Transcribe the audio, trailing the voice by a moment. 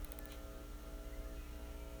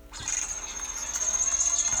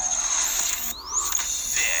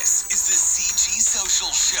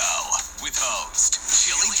Social Show with host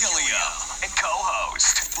Chili Gilliam and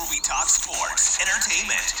co-host, where we talk sports,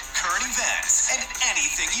 entertainment, current events, and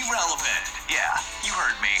anything irrelevant. Yeah, you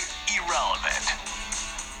heard me, irrelevant.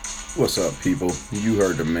 What's up, people? You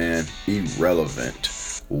heard the man,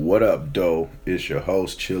 irrelevant. What up, doe? It's your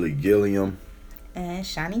host, Chili Gilliam. And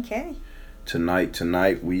Shawnee K.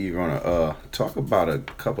 Tonight, we're gonna talk about a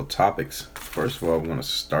couple topics. First of all, we're gonna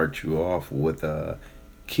start you off with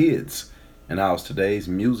kids and how today's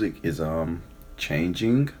music is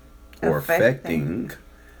changing or affecting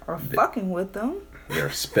or fucking with them. Their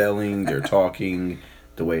spelling, their talking,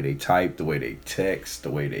 the way they type, the way they text,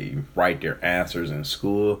 the way they write their answers in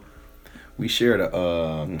school. We shared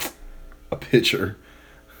a picture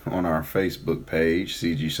on our Facebook page,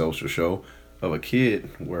 CG Social Show, of a kid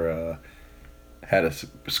where had a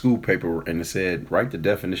school paper and it said, write the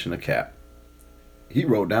definition of cap. He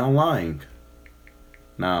wrote down lying.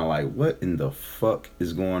 Now, like, what in the fuck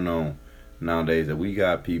is going on nowadays that we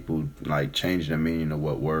got people, like, changing the meaning of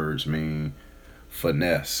what words mean?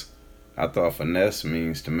 Finesse. I thought finesse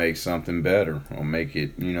means to make something better or make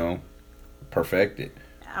it, perfect it.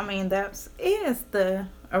 I mean, is the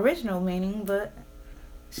original meaning, but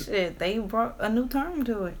shit, they brought a new term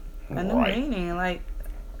to it. A new meaning, like...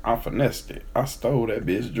 I finessed it. I stole that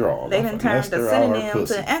bitch draw. They done turned the synonym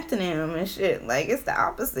to antonym and shit. Like, it's the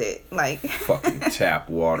opposite. Like... Fucking tap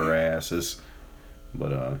water asses.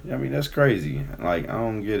 But, I mean, that's crazy. Like, I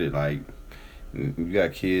don't get it. Like, you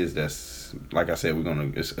got kids that's... Like I said,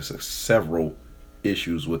 it's several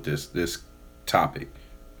issues with this topic.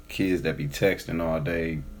 Kids that be texting all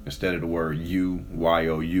day. Instead of the word you,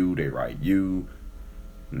 Y-O-U, they write you.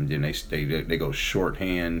 And then they go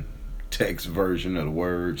shorthand text version of the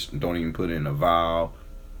words. Don't even put in a vowel.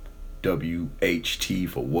 W-H-T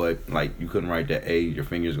for what? Like, you couldn't write that A. Your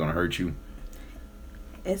finger's going to hurt you.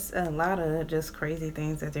 It's a lot of just crazy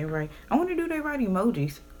things that they write. I wonder, do they write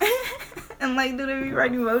emojis? And, like, do they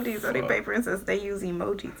write emojis on their paper? And since they use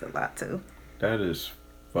emojis a lot, too. That is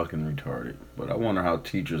fucking retarded. But I wonder how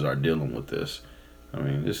teachers are dealing with this. I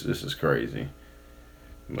mean, this is crazy.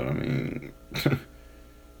 But, I mean...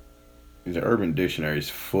 The Urban Dictionary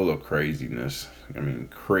is full of craziness. I mean,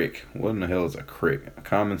 crick. What in the hell is a crick? A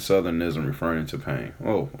common southernism referring to pain.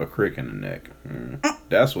 Oh, a crick in the neck.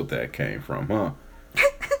 That's what that came from, huh?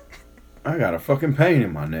 I got a fucking pain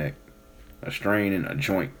in my neck. A strain in a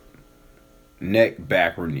joint. Neck,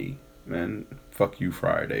 back, or knee. Man, fuck you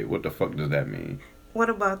Friday. What the fuck does that mean?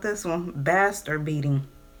 What about this one? Bastard beating.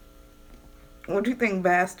 What do you think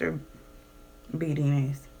bastard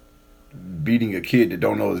beating is? Beating a kid that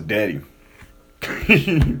don't know his daddy.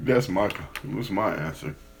 That's my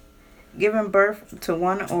answer. Giving birth to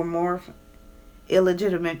one or more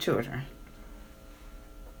illegitimate children.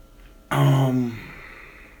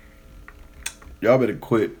 Y'all better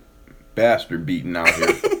quit bastard beating out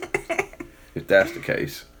here. If that's the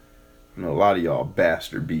case. I know a lot of y'all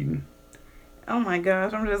bastard beating. Oh my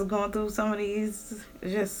gosh, I'm just going through some of these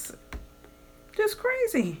just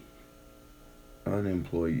crazy.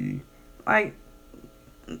 Unemployee. Like,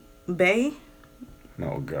 bae?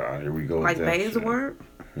 Oh, God. Here we go with like that bae's shit. a word?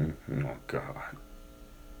 Oh, God.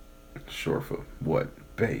 Short for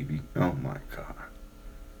what? Baby. Oh, my God.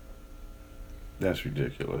 That's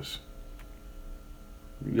ridiculous.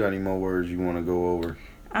 You got any more words you want to go over?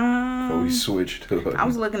 Before we switch to it. I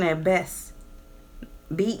was looking at best.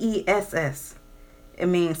 B-E-S-S. It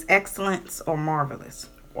means excellence or marvelous.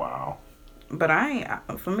 Wow. But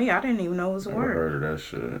for me, I didn't even know it was a word. Never heard of that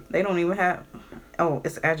shit. They don't even have... Oh,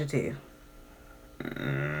 it's adjective.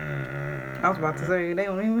 I was about to say, they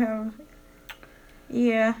don't even have...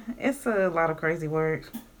 Yeah, it's a lot of crazy words.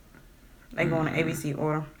 They go in the ABC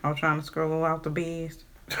order. I was trying to scroll out the B's.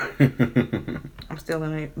 I'm still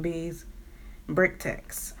in the B's. Brick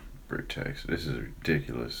text. Brick text. This is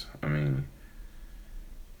ridiculous. I mean,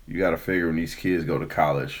 you got to figure when these kids go to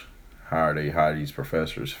college, how are these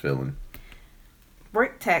professors feeling?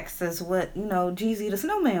 Brick text is what, Jeezy the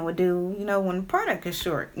Snowman would do, when the product is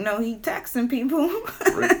short. He texting people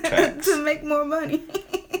Brick tax. to make more money.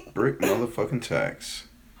 Brick motherfucking tax.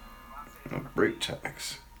 Brick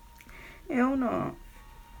tax. Hell no.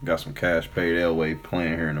 Got some Cash Paid Elway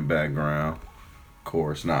playing here in the background. Of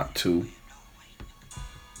course, not two.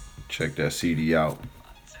 Check that CD out.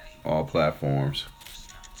 All platforms.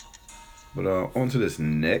 But on to this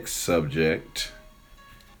next subject.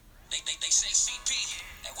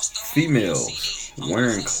 Females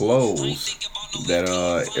wearing clothes that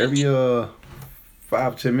every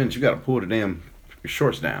 5-10 minutes you gotta pull the damn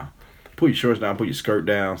shorts down. Pull your shorts down, pull your skirt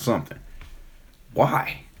down, something.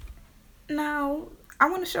 Why? Now, I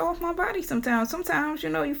want to show off my body sometimes. Sometimes,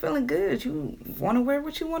 you feeling good. You want to wear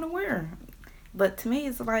what you want to wear. But to me,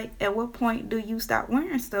 it's like, at what point do you stop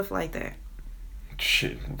wearing stuff like that?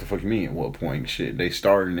 Shit, what the fuck you mean? At what point? Shit, they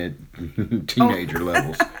starting at teenager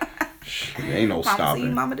levels. Shit, ain't no Mama stopping. see,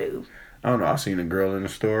 mama do. I don't know. I seen a girl in the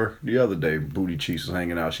store the other day. Booty cheeks was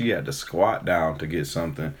hanging out. She had to squat down to get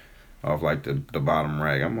something off like the bottom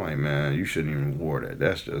rack. I'm like, man, you shouldn't even wore that.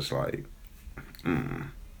 That's just like, That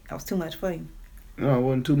was too much for you. No, it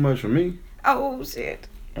wasn't too much for me. Oh, shit.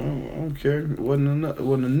 I don't care. It wasn't enough. It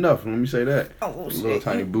wasn't enough. Let me say that. Oh, shit. Little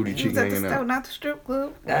tiny booty cheek hanging out. Not the strip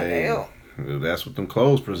club. Goddamn. Hey, that's what them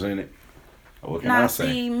clothes presented. What can I Now,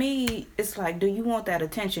 say? see, me, it's like, do you want that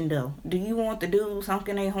attention, though? Do you want the dudes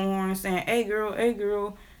honking their horn saying, hey, girl,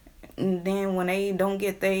 and then when they don't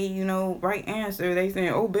get they, right answer, they saying,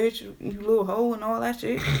 oh, bitch, you little hoe and all that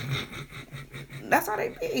shit? That's how they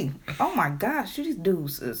be. Oh, my gosh, these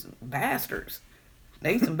dudes is bastards.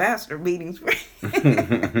 They some bastard meetings.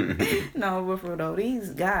 No, but for real, though, these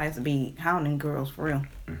guys be hounding girls for real.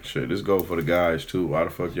 Shit, this go for the guys, too. Why the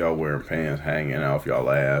fuck y'all wearing pants hanging off y'all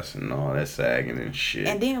ass and all that sagging and shit?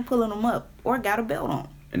 And then pulling them up or got a belt on.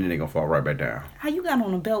 And then they gonna fall right back down. How you got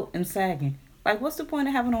on a belt and sagging? Like, what's the point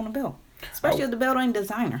of having on a belt? Especially if the belt ain't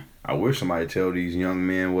designer. I wish somebody tell these young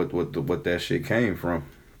men what that shit came from.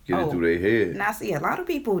 Get it through their head. Now, see, a lot of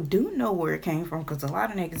people do know where it came from because a lot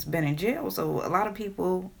of niggas been in jail. So, a lot of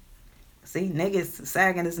people, see, niggas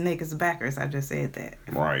sagging is niggas backers. I just said that.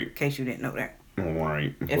 Right. In case you didn't know that.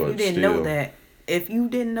 Right. If you didn't know that, if you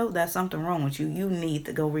didn't know that's something wrong with you, you need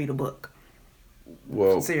to go read a book.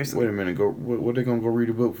 Well, seriously. Wait a minute. What they gonna go read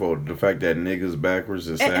a book for? The fact that niggas backwards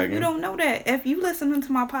is sagging? If you don't know that, if you listening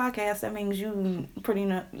to my podcast, that means you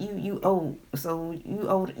you old. So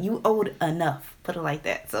you owed enough. Put it like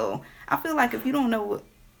that. So I feel like if you didn't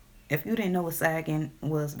know what sagging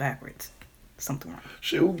was backwards, something wrong.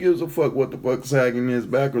 Shit, who gives a fuck what the fuck sagging is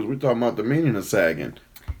backwards? We're talking about the meaning of sagging.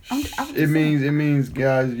 It means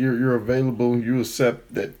guys, you're available. You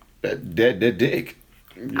accept that dick.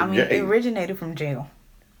 It originated from jail.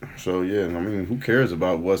 So yeah, who cares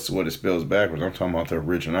about what it spells backwards? I'm talking about the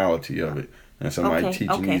originality of it, and somebody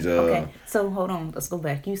teaching these. Okay. So hold on, let's go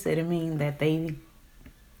back. You said it mean that they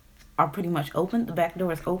are pretty much open. The back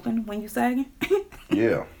door is open when you sagging.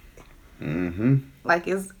 Yeah. Like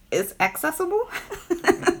it's accessible.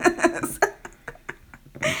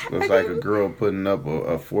 Looks like a girl putting up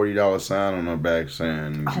a $40 sign on her back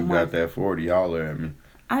saying, "You got that 40, holler at me."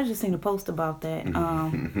 I just seen a post about that. Y'all,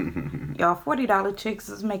 $40 chicks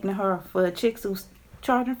is making her for chicks who's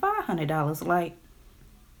charging $500. Like,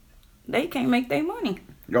 they can't make their money.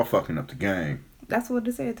 Y'all fucking up the game. That's what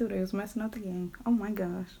they said too. They was messing up the game. Oh my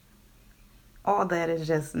gosh. All that is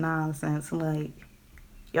just nonsense. Like,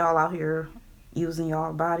 y'all out here using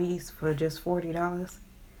y'all bodies for just $40.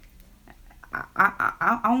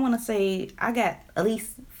 I want to say I got at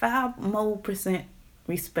least 5% more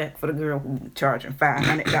respect for the girl who charging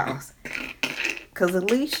 $500, because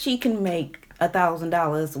at least she can make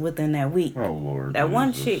 $1,000 within that week. Oh Lord, that Jesus.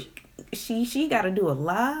 One chick, she got to do a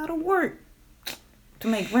lot of work to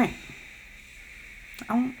make rent.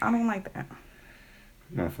 I don't like that.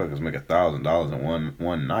 Motherfuckers make $1,000 in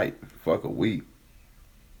one night. Fuck a week.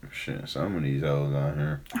 Shit, some of these hoes out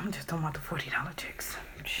here. I'm just talking about the $40 chicks.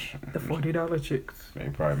 The $40 chicks. They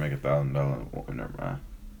probably make $1,000. Never mind.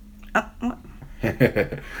 What?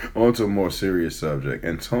 On to a more serious subject.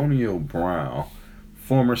 Antonio Brown,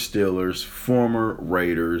 former Steelers, former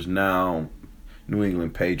Raiders, now New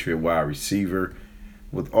England Patriot wide receiver.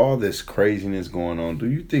 With all this craziness going on, do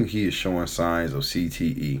you think he is showing signs of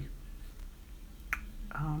CTE?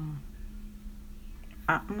 I'm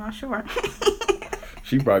not sure.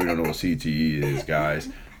 She probably don't know what CTE is, guys.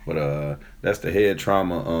 But that's the head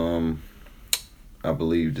trauma, I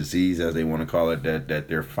believe, disease, as they want to call it, that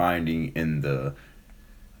they're finding in the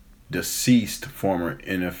deceased former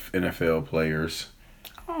NFL players.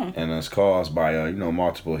 Oh. And it's caused by,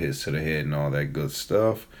 multiple hits to the head and all that good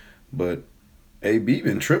stuff. But AB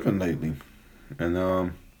been tripping lately.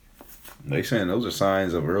 And they saying those are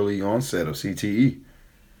signs of early onset of CTE.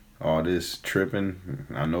 All this tripping,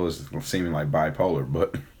 I know it's seeming like bipolar,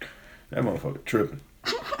 but that motherfucker tripping.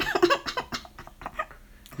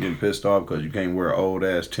 Getting pissed off because you can't wear an old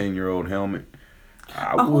ass 10-year-old helmet.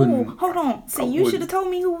 I wouldn't. Hold on. See, you should have told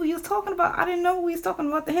me who we was talking about. I didn't know we was talking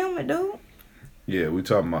about the helmet, dude. Yeah, we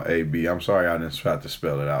talking about AB. I'm sorry I didn't have to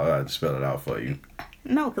spell it out. I had to spell it out for you.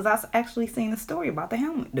 No, because I actually seen a story about the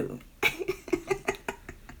helmet, dude.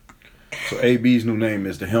 So AB's new name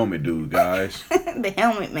is the Helmet Dude, guys. The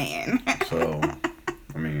Helmet Man. So,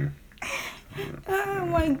 Oh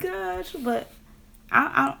my gosh, but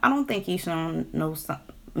I don't think he should know some.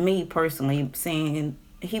 Me personally, saying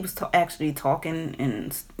he was actually talking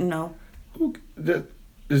and Who that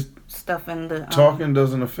is stuff in the talking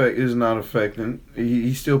is not affecting.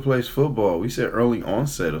 He still plays football. We said early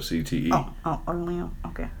onset of CTE. Oh, early on.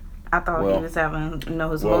 Okay. I thought Well- he was having his Well,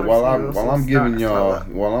 motor skills while was I'm giving starting to slow up.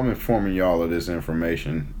 while I'm informing y'all of this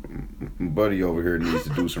information, Buddy over here needs to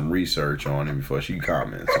do some research on it before she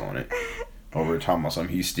comments on it. Over talking about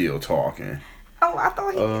something, he's still talking. Oh, I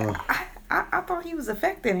thought I thought he was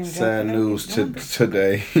affected. And Sad news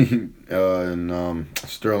today in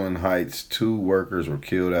Sterling Heights. 2 workers were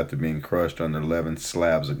killed after being crushed under 11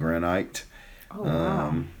 slabs of granite. Oh,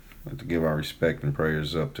 wow. Like to give our respect and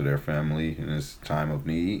prayers up to their family in this time of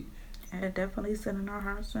need. Yeah, definitely sending our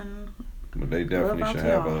hearts and. But they definitely about should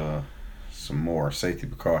y'all? have some more safety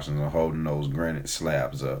precautions on holding those granite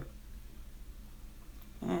slabs up.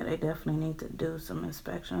 Yeah, they definitely need to do some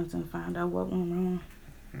inspections and find out what went wrong.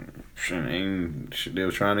 They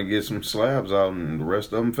were trying to get some slabs out, and the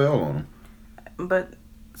rest of them fell on them. But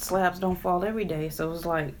slabs don't fall every day, so it's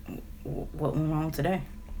like, what went wrong today?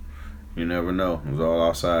 You never know. It was all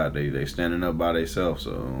outside. They standing up by themselves,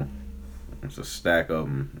 so it's a stack of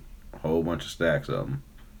them, a whole bunch of stacks of them.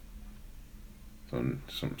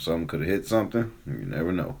 So some could have hit something. You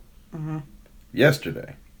never know. Mm-hmm.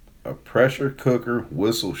 Yesterday, a pressure cooker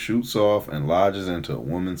whistle shoots off and lodges into a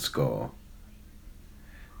woman's skull.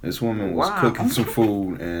 This woman was cooking some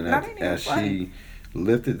food, and as she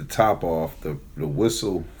lifted the top off, the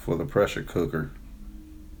whistle for the pressure cooker,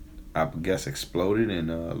 I guess, exploded and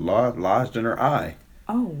lodged in her eye.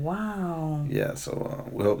 Oh, wow. Yeah, so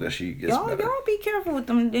we hope that she gets better. Y'all be careful with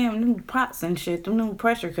them damn new pots and shit. Them new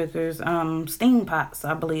pressure cookers. Steam pots,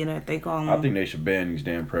 I believe that they call them. I think they should ban these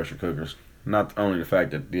damn pressure cookers. Not only the fact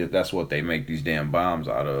that that's what they make these damn bombs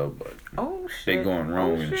out of, but they going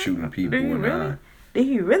wrong and shooting people in the eye. Did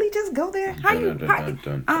he really just go there?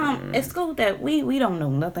 It's cool that we don't know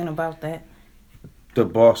nothing about that. The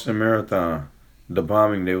Boston Marathon, the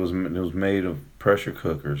bombing, it was made of pressure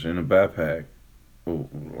cookers in a backpack.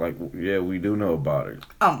 We do know about it.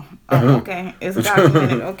 Oh, okay. It's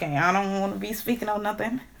documented. Okay, I don't want to be speaking on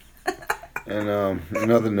nothing. And in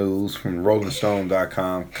other news from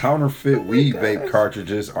RollingStone.com, counterfeit weed vape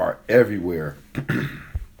cartridges are everywhere.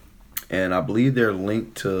 And I believe they're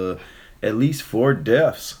linked to at least 4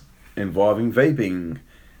 deaths involving vaping.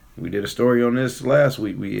 We did a story on this last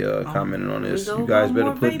week. We commented on this. You guys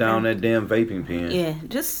better put down that damn vaping pen. Yeah,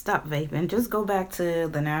 just stop vaping. Just go back to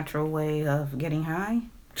the natural way of getting high.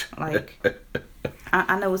 Like,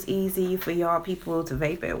 I know it's easy for y'all people to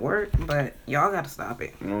vape at work, but y'all gotta stop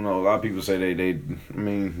it. I don't know. A lot of people say they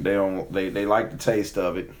like the taste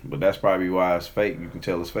of it, but that's probably why it's fake. You can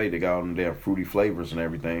tell it's fake. They got all them damn fruity flavors and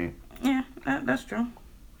everything. Yeah, that's true.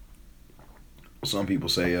 Some people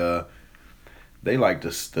say they like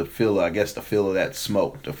the feel, I guess, the feel of that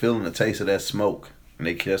smoke, the feel and the taste of that smoke, and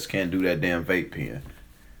they just can't do that damn vape pen.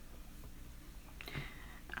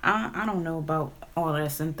 I don't know about all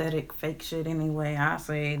that synthetic fake shit anyway. I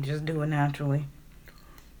say just do it naturally.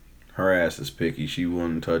 Her ass is picky. She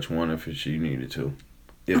wouldn't touch one if she needed to.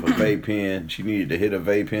 If a vape pen, she needed to hit a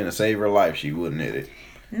vape pen to save her life, she wouldn't hit it.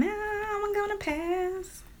 No, I'm gonna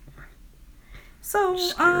pass. So,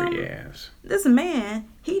 scary ass. This man,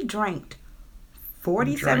 he drank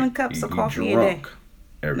 47 cups of coffee a day.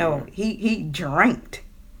 No, he drank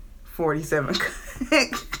 47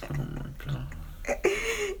 cups. Oh my God.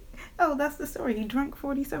 Oh, that's the story. He drank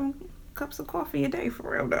 47 cups of coffee a day,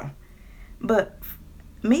 for real though. But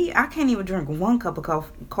me, I can't even drink 1 cup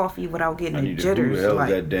of coffee without getting the jitters. Who the hell is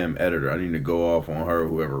that damn editor? I need to go off on her,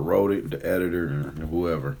 whoever wrote it, the editor, and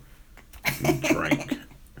whoever. Drank.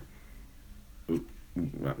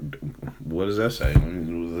 What does that say?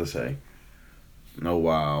 What does that say? Oh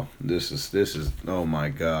wow, this is oh my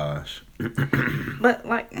gosh. But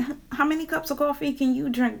like, how many cups of coffee can you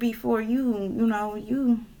drink before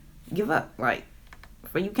you give up? Like,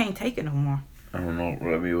 you can't take it no more. I don't know.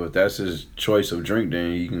 I mean, if that's his choice of drink,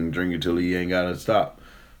 then he can drink it till he ain't gotta stop.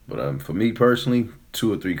 But for me personally,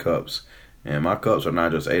 2 or 3 cups, and my cups are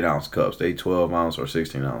not just 8-ounce cups; they 12-ounce or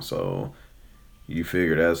 16-ounce. So you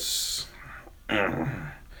figure that's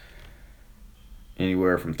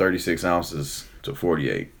anywhere from 36 ounces to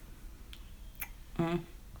 48.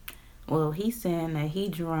 Well, he's saying that he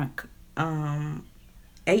drank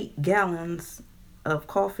 8 gallons of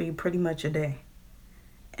coffee pretty much a day.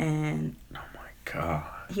 And oh my God,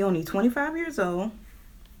 he only 25 years old.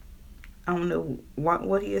 I don't know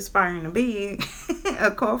what he aspiring to be,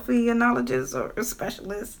 a coffee enologist or a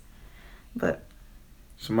specialist. But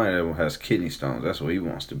somebody that has kidney stones, that's what he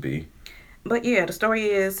wants to be. But yeah, the story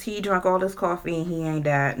is he drank all this coffee and he ain't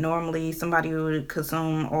died. Normally, somebody would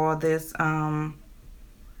consume all this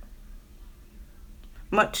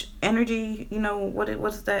much energy. You know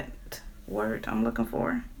what's that word I'm looking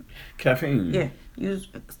for? Caffeine. Yeah, you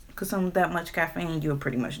consume that much caffeine, you'll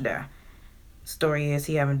pretty much die. Story is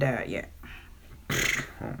he haven't died yet.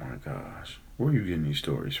 Oh my gosh. Where are you getting these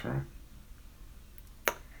stories from?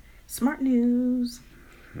 Smart news.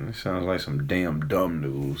 It sounds like some damn dumb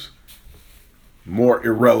news. More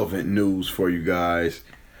irrelevant news for you guys.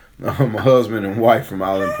 My husband and wife from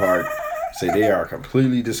Island Park say they are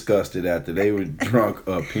completely disgusted after they were drunk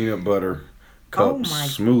a peanut butter cup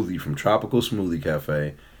smoothie from Tropical Smoothie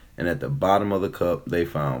Cafe, and at the bottom of the cup they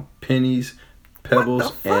found pennies,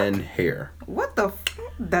 pebbles, and hair. What the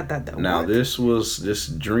Now what? this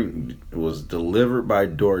drink was delivered by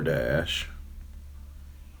DoorDash,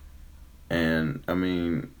 and I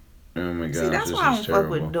mean, oh my gosh, See, that's this why I is don't fuck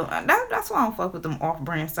with terrible. that's why I don't fuck with them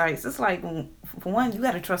off-brand sites. It's like, for one, you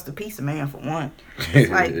gotta trust the pizza man. For one, it's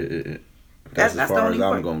like that's as far as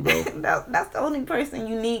I'm gonna go. That's the only person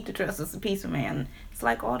you need to trust is the pizza man. It's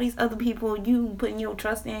like all these other people you putting your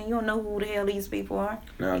trust in. You don't know who the hell these people are.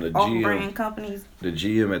 Now the off-brand companies. The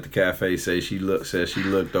GM at the cafe says she looked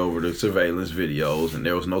over the surveillance videos and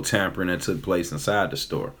there was no tampering that took place inside the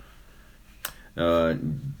store.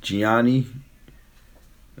 Gianni,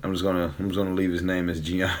 I'm just gonna leave his name as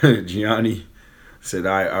Gianni said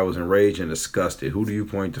I was enraged and disgusted. Who do you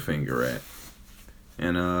point the finger at?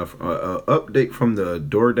 And update from the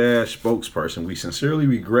DoorDash spokesperson: we sincerely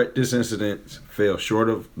regret this incident fell short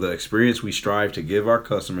of the experience we strive to give our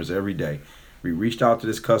customers every day. We reached out to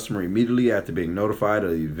this customer immediately after being notified of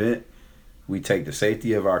the event. We take the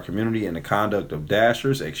safety of our community and the conduct of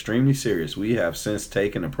Dashers extremely serious. We have since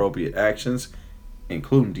taken appropriate actions,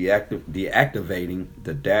 including deactivating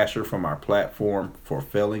the Dasher from our platform for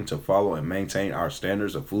failing to follow and maintain our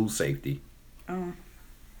standards of food safety.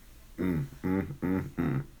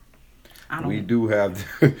 We do have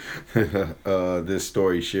this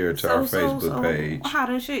story shared to our Facebook page. How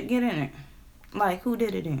did shit get in it? Like, who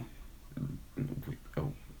did it in?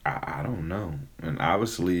 I don't know. And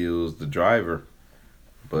obviously it was the driver.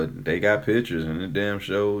 But they got pictures in the damn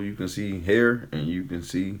show. You can see hair and you can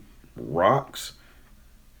see rocks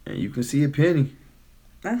and you can see a penny.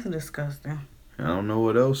 That's disgusting. I don't know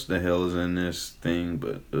what else the hell is in this thing,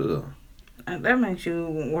 but ugh. That makes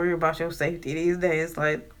you worry about your safety these days.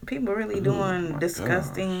 Like, people really doing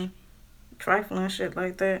disgusting, trifling shit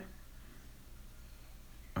like that.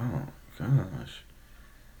 Oh, gosh.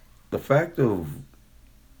 The fact of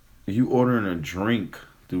you ordering a drink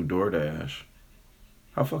through DoorDash,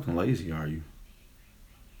 how fucking lazy are you?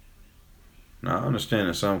 Now, I understand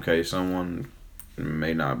in some case someone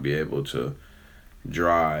may not be able to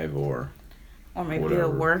drive or maybe whatever.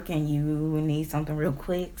 at work and you need something real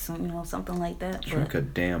quick, something like that. Drink a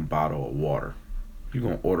damn bottle of water. You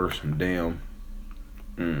gonna order some damn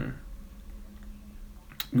you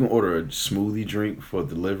gonna order a smoothie drink for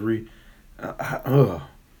delivery? Oh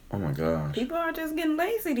my gosh. People are just getting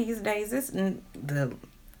lazy these days. This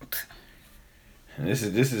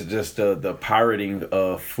is just the pirating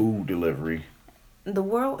of food delivery. The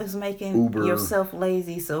world is making Uber. yourself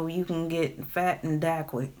lazy so you can get fat and die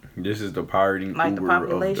quick. This is the pirating like Uber the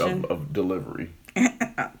population of delivery.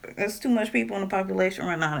 There's too much people in the population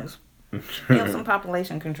right now. Give some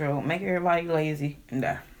population control. Make everybody lazy and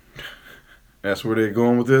die. That's where they're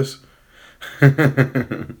going with this?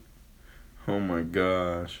 Oh my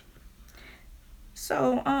gosh.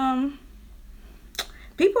 So,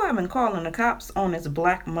 people have been calling the cops on his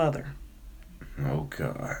black mother. Oh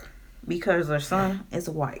God. Because their son is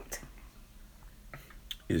white.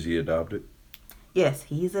 Is he adopted? Yes,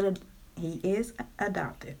 he is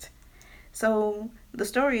adopted. So the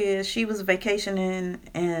story is she was vacationing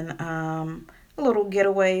in a little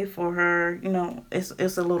getaway for her. You know, it's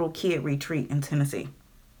a little kid retreat in Tennessee.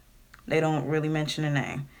 They don't really mention the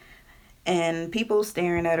name. And people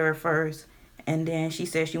staring at her at first, and then she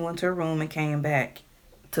said she went to her room and came back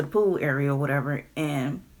to the pool area or whatever,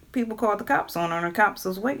 and people called the cops on her, and the cops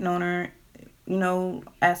was waiting on her, you know,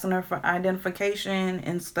 asking her for identification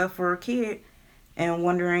and stuff for her kid, and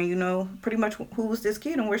wondering, you know, pretty much who was this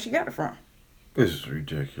kid and where she got it from. This is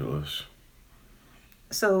ridiculous.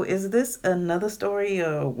 So is this another story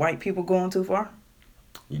of white people going too far?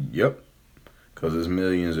 Yep. Because there's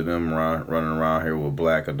millions of them running around here with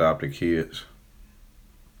black adopted kids.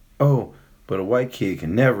 Oh, but a white kid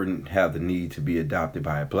can never have the need to be adopted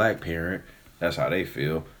by a black parent. That's how they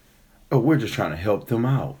feel. Oh, we're just trying to help them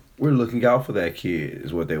out. We're looking out for that kid,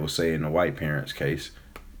 is what they would say in the white parents' case.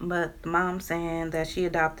 But the mom saying that she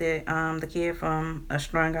adopted the kid from a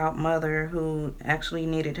strung out mother who actually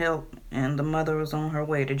needed help, and the mother was on her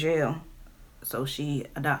way to jail, so she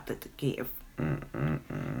adopted the kid.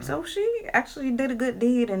 So she actually did a good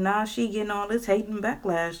deed, and now she getting all this hate and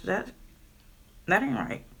backlash. That ain't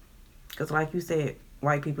right. Cause like you said,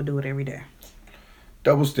 white people do it every day.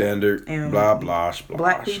 Double standard, And blah, blah, blah.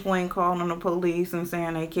 Black people ain't calling the police and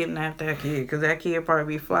saying they kidnapped that kid, because that kid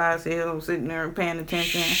probably be fly as hell sitting there paying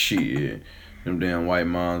attention. Shit. Them damn white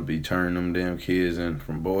moms be turning them damn kids in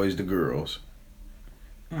from boys to girls.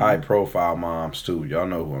 High profile moms, too. Y'all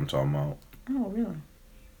know who I'm talking about. Oh, really?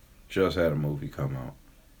 Just had a movie come out.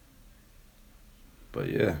 But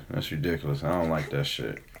yeah, that's ridiculous. I don't like that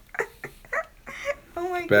shit. Oh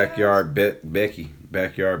my Backyard Becky,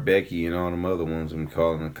 and all them other ones. I'm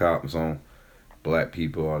calling the cops on black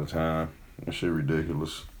people all the time. That shit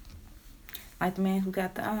ridiculous. Like the man who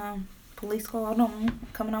got the police called on him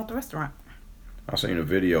coming out the restaurant. I seen a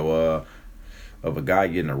video of a guy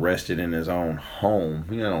getting arrested in his own home.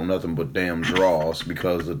 He had on nothing but damn drawers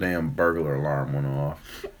because the damn burglar alarm went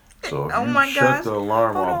off. So if you shut the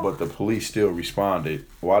alarm off, but the police still responded,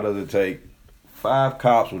 why does it take 5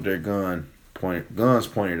 cops with their guns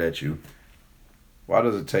pointed at you? Why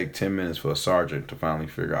does it take 10 minutes for a sergeant to finally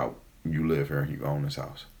figure out you live here and you own this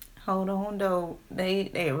house? Hold on, though.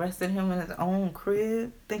 They arrested him in his own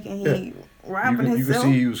crib, thinking he robbing himself. You can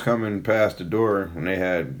see he was coming past the door when they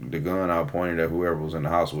had the gun out pointed at whoever was in the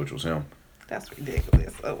house, which was him. That's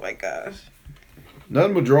ridiculous. Oh my gosh.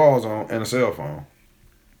 Nothing but drawers on and a cell phone.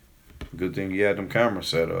 Good thing he had them cameras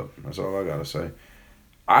set up. That's all I gotta say.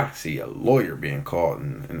 I see a lawyer being called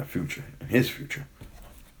in the future, in his future.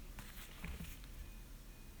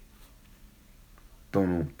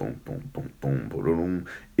 Boom, boom, boom, boom, boom, boom.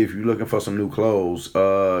 If you're looking for some new clothes,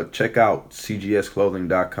 check out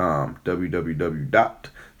cgsclothing.com.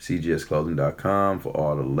 www.cgsclothing.com for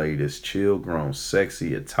all the latest chill, grown,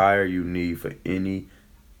 sexy attire you need for any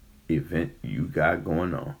event you got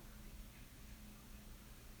going on.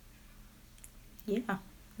 Yeah,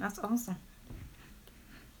 that's awesome.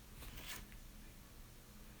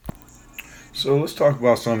 So let's talk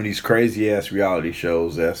about some of these crazy ass reality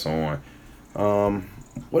shows that's on.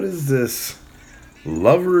 What is this?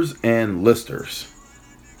 Lovers and Listers.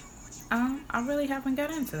 I really haven't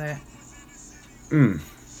got into that.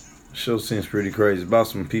 Show seems pretty crazy. About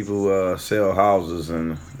some people who sell houses,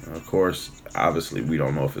 and of course, obviously, we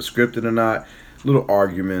don't know if it's scripted or not. Little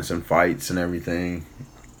arguments and fights and everything.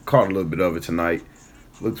 Caught a little bit of it tonight.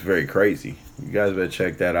 Looks very crazy. You guys better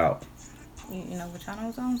check that out. You know what channel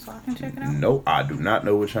it's on, so I can check it out? No, I do not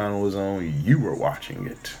know what channel it's on. You were watching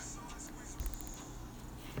it.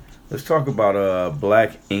 Let's talk about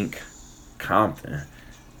Black Ink Compton.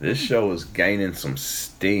 This show is gaining some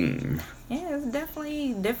steam. Yeah, it's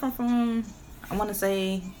definitely different from, I want to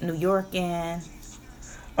say, New York and...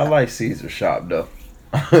 I like Caesar Shop, though.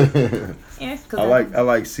 Yeah, cause I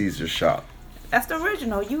like Caesar Shop. That's the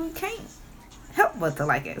original. You can't help but to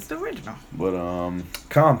like it. It's the original. But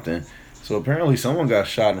Compton. So apparently someone got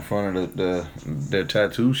shot in front of their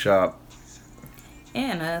tattoo shop.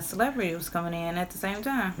 And a celebrity was coming in at the same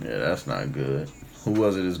time. Yeah, that's not good. Who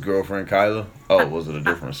was it? His girlfriend Kyla? Oh, was it a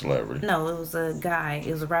different celebrity? No, it was a guy.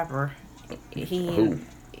 It was a rapper. Who?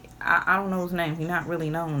 I don't know his name. He's not really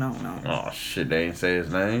known. No. Oh shit! They ain't say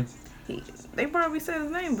his name. They probably said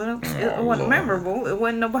his name, but it wasn't memorable. It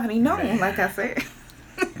wasn't nobody known, man. Like I said.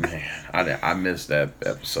 Man, I missed that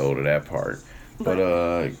episode of that part. But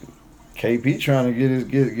KP trying to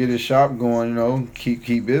get his shop going, you know,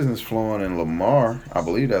 keep business flowing. And Lamar, I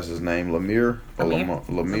believe that's his name, Lamir.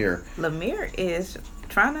 Lamir is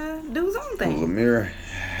trying to do his own thing. Lamir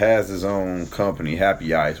has his own company,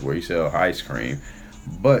 Happy Ice, where he sells ice cream.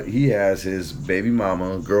 But he has his baby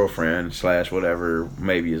mama, girlfriend / whatever,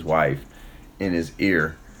 maybe his wife, in his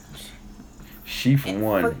ear. She for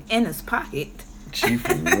one in his pocket. She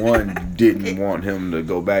for one didn't want him to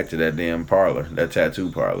go back to that damn parlor, that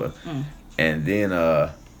tattoo parlor. And then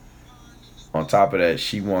on top of that,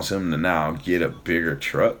 she wants him to now get a bigger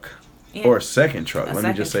truck. Yeah. Or a second truck. Let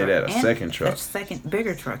me just say that. A second truck. A second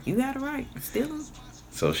bigger truck. You got it right. Still.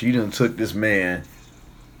 So she done took this man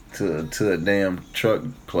to a damn truck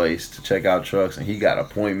place to check out trucks, and he got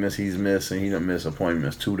appointments he's missing. He done missed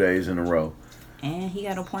appointments 2 days in a row. And he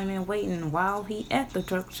got an appointment waiting while he at the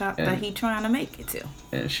truck shop that he trying to make it to.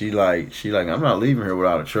 And she like, I'm not leaving here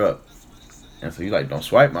without a truck. And so he like, don't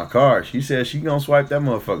swipe my card. She said she gonna swipe that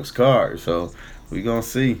motherfucker's card. So we gonna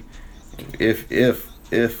see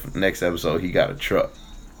if next episode he got a truck.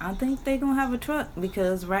 I think they gonna have a truck,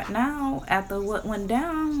 because right now, after what went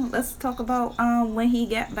down, let's talk about when he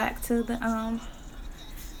got back to the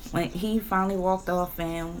When he finally walked off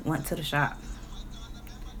and went to the shop,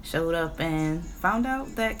 showed up and found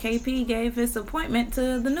out that KP gave his appointment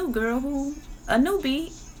to the new girl who a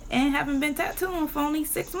newbie and haven't been tattooing for only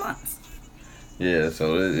 6 months. Yeah,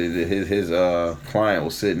 so his client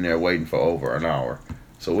was sitting there waiting for over an hour.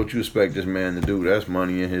 So what you expect this man to do? That's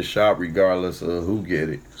money in his shop regardless of who get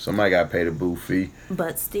it. Somebody got to pay the booth fee.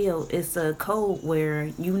 But still, it's a code where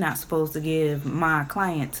you're not supposed to give my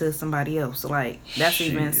client to somebody else. Like, that's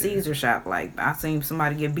Shit. even Caesar shop. Like, I seen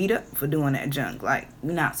somebody get beat up for doing that junk. Like,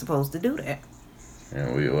 you're not supposed to do that.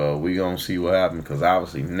 And we gonna see what happened because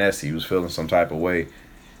obviously Nessie was feeling some type of way.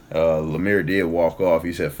 Lemire did walk off.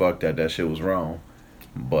 He said, "Fuck that. That shit was wrong."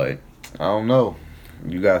 But I don't know.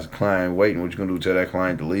 You got a client waiting. What you gonna do? Tell that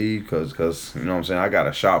client to leave? Cause you know what I'm saying. I got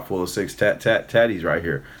a shop full of 6 tatties right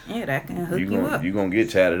here. Yeah, that can hook you up. You gonna get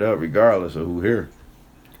tatted up regardless of who here.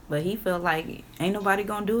 But he felt like ain't nobody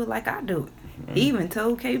gonna do it like I do it. He even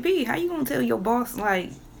told KB, "How you gonna tell your boss like,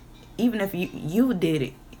 even if you did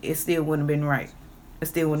it, it still wouldn't have been right. It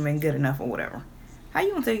still wouldn't have been good enough or whatever. How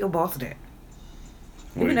you gonna tell your boss that?"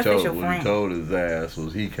 What he told his ass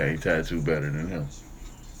was he can't tattoo better than him.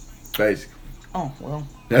 Basically. Oh, well.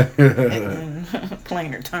 In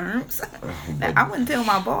plainer terms. I wouldn't tell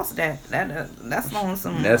my boss that. That's on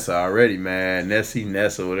some... Nessa already mad.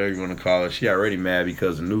 Nessa, whatever you want to call her. She already mad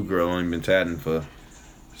because the new girl only been tatting for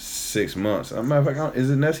 6 months. As a matter of fact, is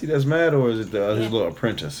it Nessie that's mad or is it his little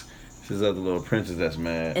apprentice? It's his other little apprentice that's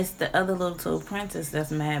mad. It's the other little apprentice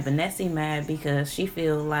that's mad. But Nessie mad because she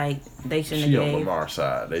feel like they shouldn't have gave... She on Lamar's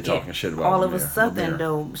side. They talking shit about all of a sudden,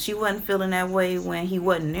 though, she wasn't feeling that way when he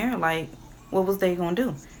wasn't there. Like... what was they gonna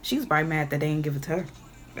do? She was probably mad that they didn't give it to her.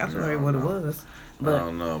 That's really what it was. But I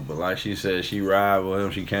don't know. But like she said, she ride with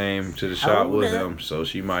him. She came to the shop with him, so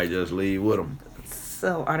she might just leave with him.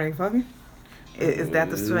 So are they fucking? Is that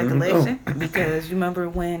the speculation? Because you remember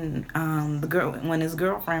when when his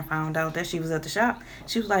girlfriend found out that she was at the shop,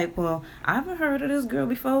 she was like, "Well, I haven't heard of this girl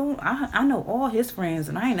before. I know all his friends,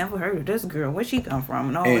 and I ain't never heard of this girl. Where she come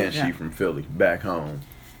from?" And she from Philly, back home.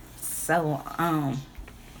 So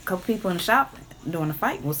a couple people in the shop during the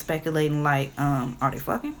fight was speculating like, are they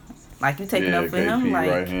fucking? Like you taking up for him, like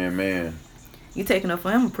right hand man. You taking up for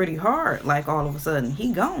him pretty hard. Like all of a sudden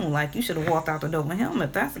he gone. Like you should have walked out the door with him.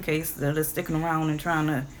 If that's the case, they're just sticking around and trying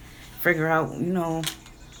to figure out,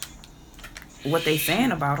 what they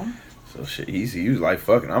saying about him. So shit, he was like,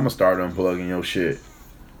 fucking, I'm gonna start unplugging your shit.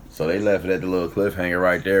 So they left it at the little cliffhanger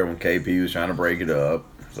right there when KP was trying to break it up.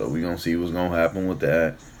 So we gonna see what's gonna happen with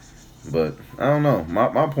that. But I don't know.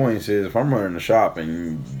 My point is, if I'm running the shop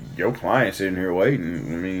and your client sitting here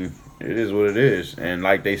waiting, I mean, it is what it is. And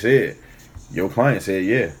like they said, your client said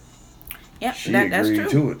yeah. Yep, she that's agreed true.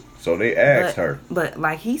 to it. So they asked her. But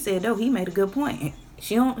like he said though, he made a good point.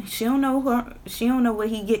 She don't know her. She don't know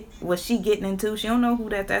what she getting into. She don't know who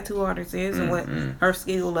that tattoo artist is and what her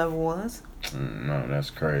skill level was. No, that's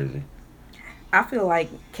crazy. I feel like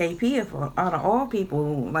KP, if out of all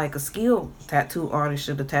people, like a skilled tattoo artist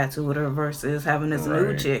should have tattooed her versus having this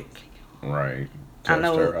new chick. Right. Test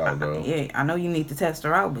her out, though. I know you need to test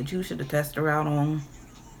her out, but you should have tested her out on,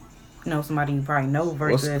 somebody you probably know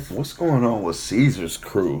versus. What's going on with Caesar's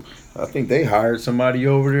crew? I think they hired somebody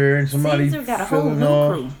over there and somebody Caesar got a whole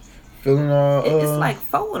new crew. Filling all. It's like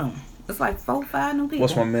 4 of them. It's like 4, 5 new people.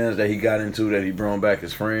 What's my man's that he got into that he brought back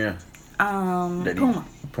his friend?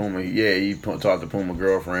 Puma, yeah, he talked to Puma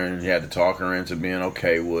girlfriend and he had to talk her into being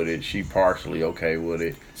okay with it. She partially okay with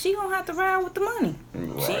it. She gonna have to ride with the money.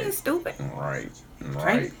 Right. She ain't stupid. Right.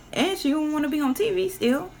 And she don't want to be on TV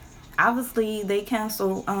still. Obviously, they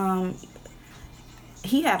canceled.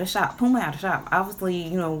 He had a shop. Puma had a shop. Obviously,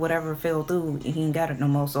 whatever fell through, he ain't got it no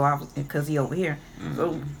more. So obviously, because he over here,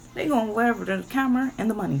 so they going wherever the camera and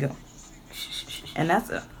the money go. And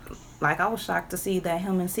that's like, I was shocked to see that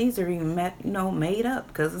him and Caesar even met, made up.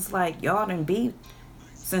 Because it's like, y'all done beef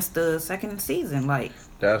since the 2nd season. Like,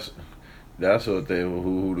 that's what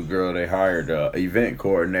who the girl they hired, event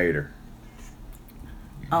coordinator.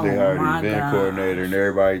 Oh, they hired an event gosh. coordinator, and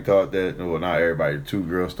everybody thought that, well, not everybody, 2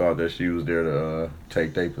 girls thought that she was there to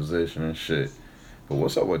take their position and shit. But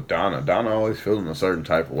what's up with Donna? Donna always feeling a certain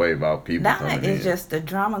type of way about people Donna coming in. is just a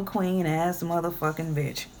drama queen ass motherfucking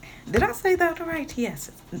bitch. Did I say that right?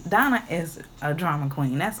 Yes. Donna is a drama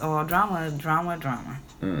queen. That's all. Drama. Donna,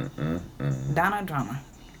 drama.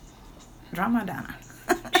 Donna.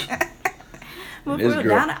 But for real,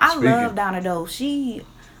 Donna, I love Donna though.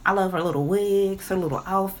 I love her little wigs, her little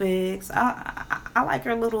outfits. I like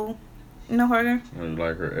her little, her. You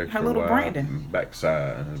like her extra her little wide Brandon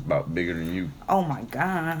backside. It's about bigger than you. Oh my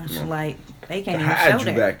gosh! Like they can't even hide show you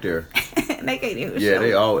that. Back there. They can't even show.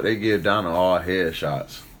 Yeah, they give Donna all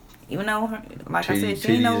headshots. Even though, like I said,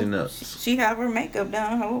 Titties and nuts. she have her makeup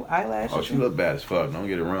done, her eyelashes. Oh, she look bad as fuck. Don't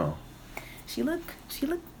get it wrong. She look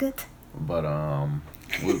good. But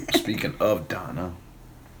speaking of Donna,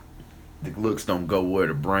 the looks don't go where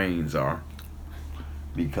the brains are,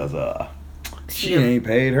 because she ain't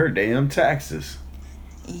paid her damn taxes.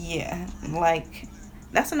 Yeah, like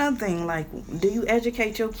that's another thing. Like, do you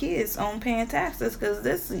educate your kids on paying taxes? Because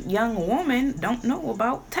this young woman don't know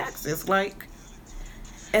about taxes. Like,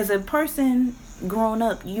 as a person growing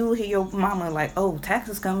up, you hear your mama like, "Oh,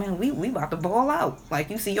 taxes coming. We about to ball out." Like,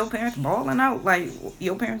 you see your parents balling out. Like,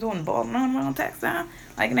 your parents doing balling on around tax time.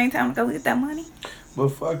 Like, it ain't time to go get that money. But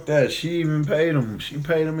fuck that. She even paid them. She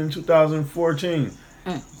paid them in 2014.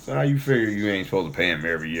 So how you figure you ain't supposed to pay them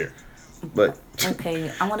every year? But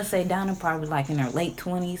okay, I want to say Donna probably like in her late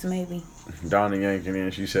 20s, maybe. Donna yanking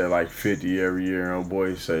in, she said like 50 every year. And oh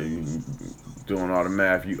boy, say doing all the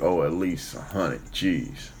math, you owe at least 100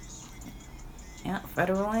 G's. Yeah,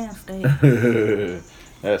 federal and state.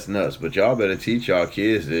 That's nuts. But y'all better teach y'all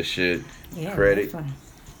kids this shit. Yeah,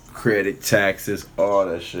 credit, taxes, all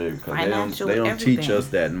that shit. Because they don't teach us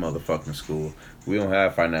that in motherfucking school. We don't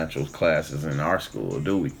have financial classes in our school,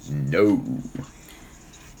 do we? No.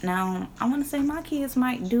 Now, I want to say my kids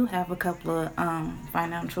might do have a couple of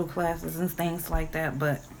financial classes and things like that,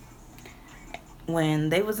 but when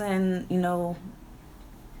they was in,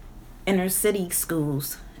 inner city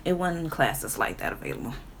schools, it wasn't classes like that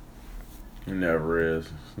available. It never is.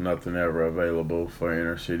 Nothing ever available for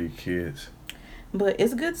inner city kids. But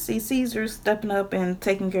it's good to see Caesar stepping up and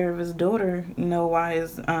taking care of his daughter, while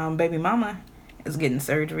his baby mama is getting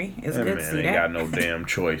surgery. It's good to see that. Ain't got no damn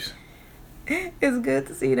choice. It's good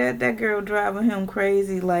to see that girl driving him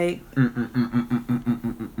crazy. Like,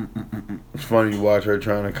 it's funny to watch her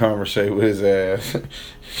trying to conversate with his ass.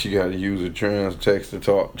 She got to use a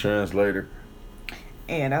text-to-talk translator.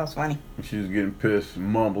 Yeah, that was funny. She was getting pissed,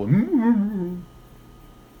 mumbling.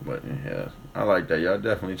 But yeah, I like that. Y'all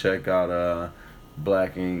definitely check out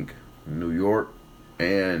Black Ink, New York,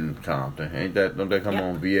 and Compton. Don't they come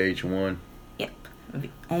on VH1? Yep,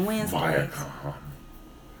 on Wednesdays. Viacom.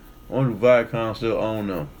 Only Viacom still own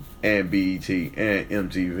them, and BET and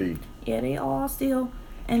MTV. Yeah, they all still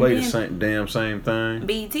play the same thing.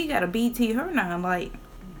 BET got a BET her now. Like,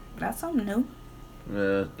 that's something new.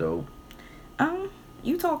 Yeah, that's dope.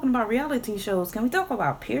 You talking about reality shows? Can we talk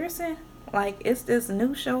about Pearson? Like, it's this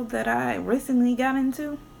new show that I recently got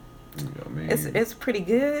into. It's pretty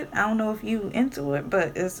good. I don't know if you into it,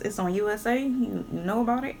 but it's on USA. You know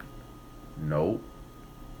about it? Nope.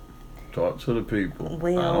 Talk to the people.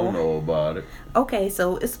 Well, I don't know about it. Okay,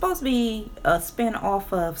 so it's supposed to be a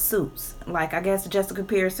spin-off of Suits. Like, I guess Jessica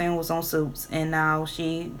Pearson was on Suits, and now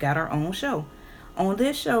she got her own show. On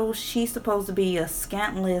this show, she's supposed to be a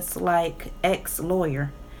scantless, like,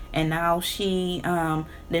 ex-lawyer. And now she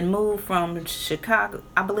then moved from Chicago,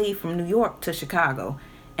 I believe from New York to Chicago.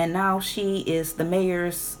 And now she is the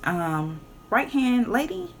mayor's right-hand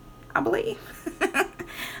lady, I believe.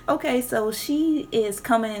 Okay, so she is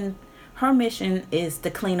coming, her mission is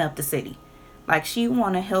to clean up the city. Like, she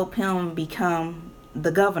want to help him become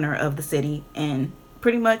the governor of the city and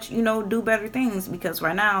pretty much, do better things. Because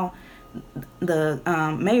right now, the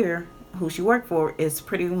mayor who she worked for is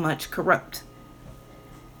pretty much corrupt.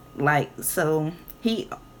 Like, so he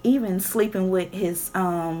even sleeping with his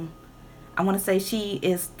I want to say she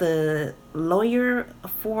is the lawyer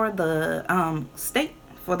for the state,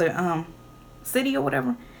 for the city or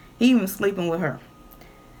whatever. He even sleeping with her.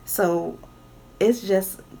 So it's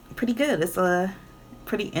just pretty good. It's a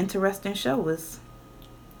pretty interesting show. It's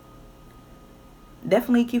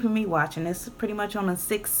definitely keeping me watching. It's pretty much on a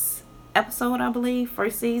 6th episode, I believe,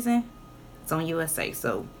 first season. It's on USA,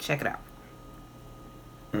 so check it out.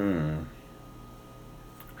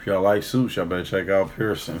 If y'all like Suits, y'all better check out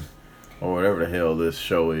Pearson or whatever the hell this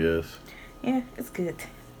show is. Yeah, it's good.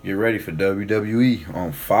 Get ready for WWE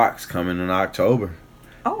on Fox coming in October.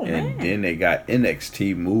 Oh, man. And then they got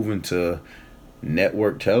NXT moving to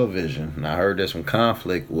network television. And I heard there's some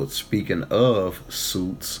conflict with, speaking of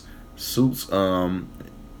Suits. Suits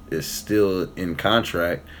is still in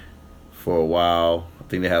contract for a while. I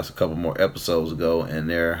think they have a couple more episodes to go, and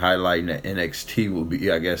they're highlighting that NXT will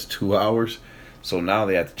be, I guess, 2 hours. So now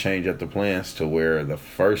they have to change up the plans to where the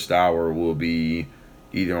first hour will be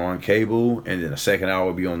either on cable, and then the second hour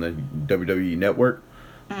will be on the WWE network.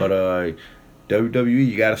 But WWE,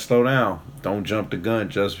 you gotta slow down. Don't jump the gun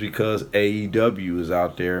just because AEW is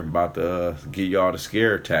out there about to give y'all the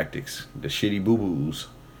scare tactics, the shitty boo-boos.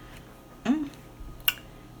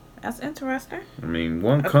 That's interesting. I mean,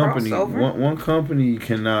 one company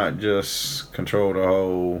cannot just control the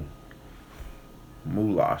whole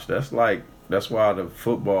Moulash. That's why the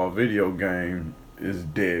football video game is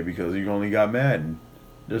dead, because you only got Madden.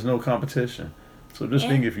 There's no competition. So just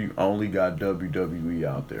think if you only got WWE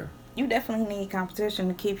out there. You definitely need competition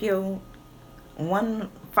to keep your one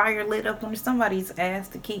fire lit up under somebody's ass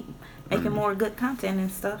to keep making more good content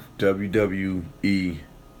and stuff. WWE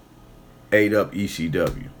ate up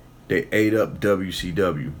ECW. They ate up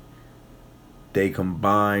WCW. They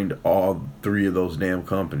combined all three of those damn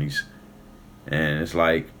companies. And it's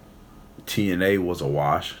like TNA was a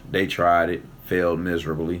wash. They tried it, failed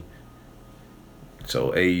miserably.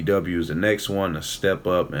 So AEW is the next one to step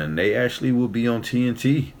up, and they actually will be on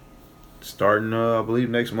TNT starting, I believe,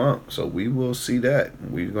 next month. So we will see that.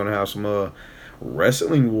 We're going to have some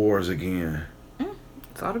wrestling wars again.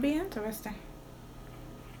 It's ought to be interesting.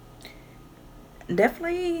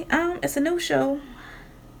 Definitely, it's a new show.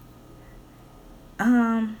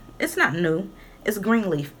 It's not new. It's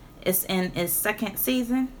Greenleaf. It's in its second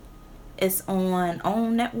season. It's on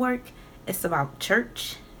OWN Network. It's about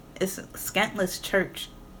church. It's a scantless church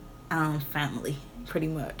family, pretty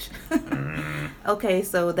much. Okay,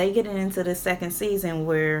 so they get into the second season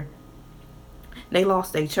where they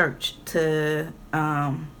lost their church to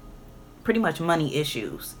pretty much money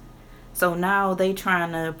issues. So now they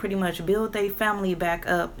trying to pretty much build their family back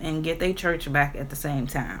up and get their church back at the same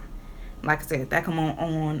time. Like I said, that come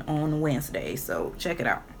on Wednesdays, so check it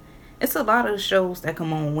out. It's a lot of shows that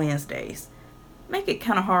come on Wednesdays. Make it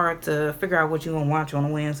kind of hard to figure out what you want to watch on a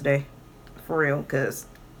Wednesday, for real, because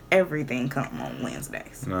everything come on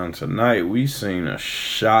Wednesdays. Now tonight we seen a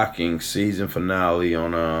shocking season finale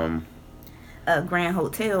on Grand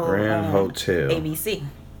Hotel. ABC.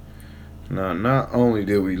 Now, not only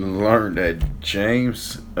did we learn that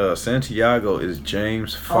James Santiago is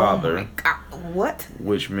James' father. Oh my God. What?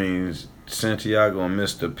 Which means Santiago and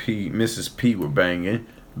Mrs. P were banging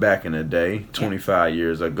back in the day, 25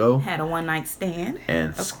 years ago. Had a one-night stand.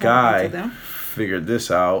 And Sky figured this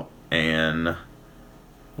out and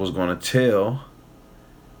was going to tell.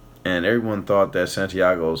 And everyone thought that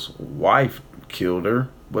Santiago's wife killed her.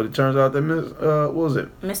 But it turns out that, what was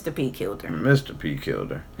it? Mr. P killed her. Mr. P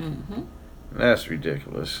killed her. Mm-hmm. That's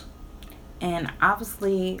ridiculous. And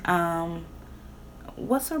obviously,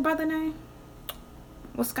 what's her brother name?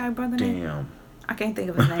 What's Sky's brother name? Damn. I can't think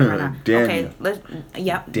of his name right now. Danny.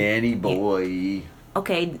 Okay, Danny boy. Yeah.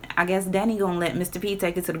 Okay, I guess Danny gonna let Mr. P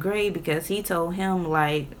take it to the grave because he told him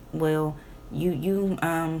like, well, you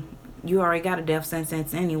already got a death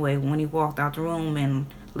sentence anyway when he walked out the room, and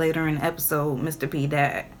later in the episode, Mr. P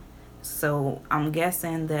died. So I'm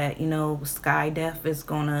guessing that, Sky Death is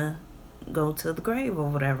gonna go to the grave or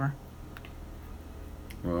whatever.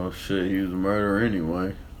 Well, shit, he was a murderer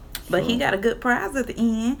anyway. But he got a good prize at the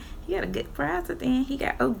end. He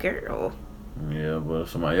got a girl. Yeah, but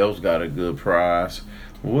somebody else got a good prize.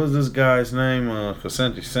 What was this guy's name?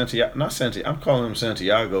 Santiago. Not Santiago. I'm calling him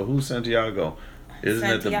Santiago. Who's Santiago?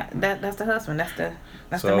 Isn't that's the husband.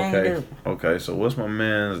 That's the main dude. Okay, so what's my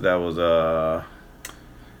man's that was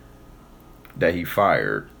that he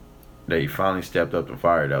fired? That he finally stepped up and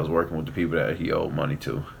fired. That was working with the people that he owed money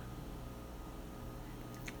to.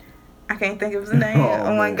 I can't think of his name.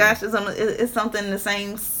 Oh my gosh, it's something the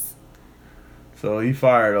same. So he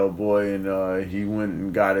fired old boy, and he went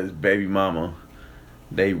and got his baby mama.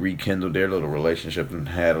 They rekindled their little relationship and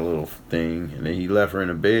had a little thing, and then he left her in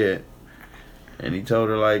the bed, and he told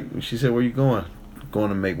her, like, she said, "Where you going?" "Going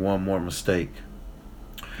to make one more mistake."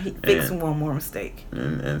 Fixing one more mistake.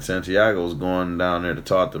 And Santiago's going down there to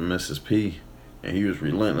talk to Mrs. P, and he was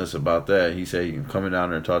relentless about that. He said, "I'm coming down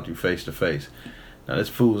there and talk to you face to face." Now this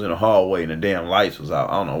fool's in the hallway and the damn lights was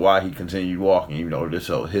out. I don't know why he continued walking, even though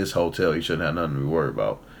this his hotel. He shouldn't have nothing to be worried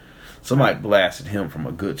about. Somebody blasted him from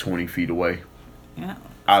a good 20 feet away. Yeah.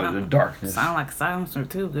 Out of the darkness. Sound like a silencer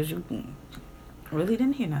too, because you really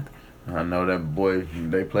didn't hear nothing. I know that boy.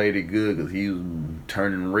 They played it good because he was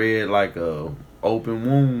turning red like a open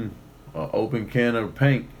wound, a open can of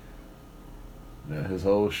paint. Yeah, his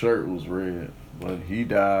whole shirt was red. But he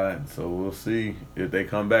died, so we'll see if they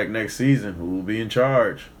come back next season, who will be in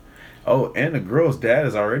charge. Oh, and the girl's dad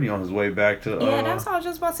is already on his way back to... Yeah, that's what I was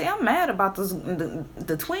just about to say. I'm mad about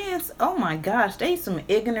the twins. Oh, my gosh. They some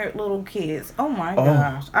ignorant little kids. Oh, my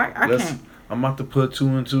gosh. I can't... I'm about to put two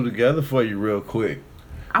and two together for you real quick.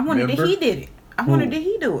 I wonder if he did it. Did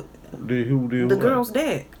he do it? Who did the what? Girl's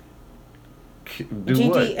dad.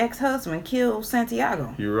 Gigi ex-husband killed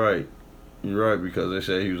Santiago. You're right. You're right, because they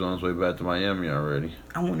said he was on his way back to Miami already.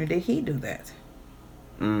 I wonder, did he do that?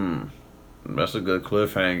 That's a good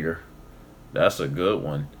cliffhanger. That's a good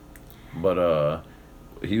one. But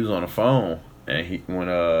he was on the phone, And I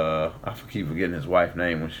keep forgetting his wife's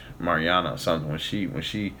name, Mariana or something. When she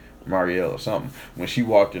Marielle or something. When she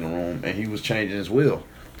walked in the room and he was changing his will.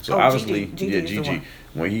 So obviously, Gigi.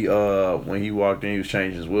 When he walked in, he was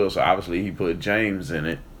changing his will. So obviously, he put James in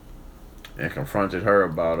it and confronted her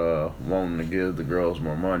about wanting to give the girls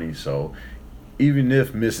more money. So even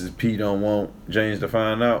if Mrs. P don't want James to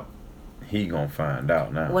find out, he gonna find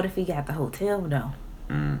out now. What if he got the hotel though?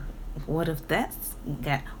 What if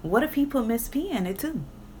what if he put Miss P in it too?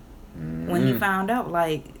 When he found out,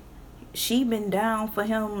 like, she been down for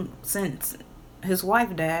him since his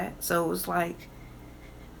wife died, so it's like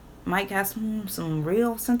Mike has some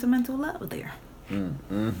real sentimental love there.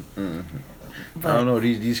 But I don't know,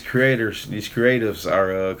 these creatives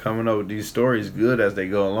are coming up with these stories good as they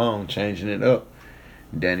go along, changing it up.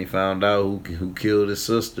 Danny found out who killed his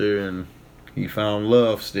sister, and he found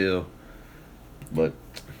love still. But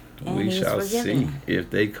and we shall see if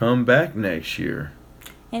they come back next year.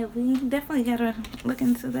 And we definitely gotta look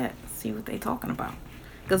into that, see what they talking about.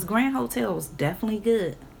 Because Grand Hotel was definitely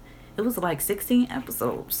good. It was like 16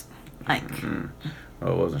 episodes. Like, it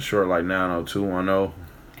wasn't short like 90210.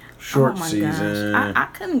 Short season. Gosh. I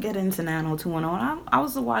couldn't get into 90210. I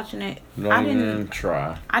was watching it. I didn't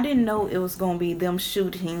try. I didn't know it was gonna be them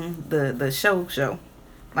shooting the show.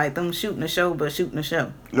 Like them shooting the show, but shooting the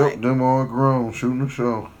show. Yep, like, them all grown shooting the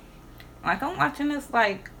show. Like, I'm watching this,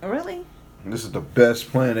 like, really? This is the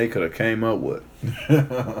best plan they could have came up with.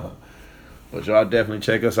 But y'all definitely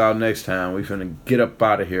check us out next time. We finna get up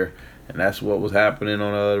out of here. And that's what was happening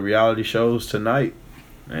on the reality shows tonight.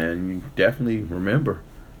 And you definitely remember,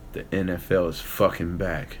 the NFL is fucking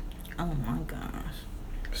back. Oh my gosh.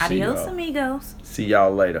 Adios, amigos. See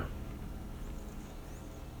y'all later.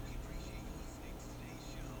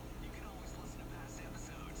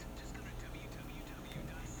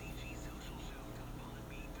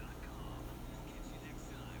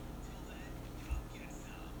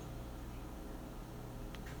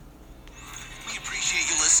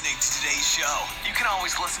 Listening to today's show. You can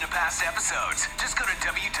always listen to past episodes. Just go to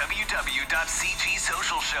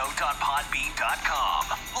www.cgsocialshow.podbean.com.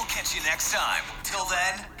 We'll catch you next time. Till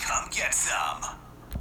then, come get some.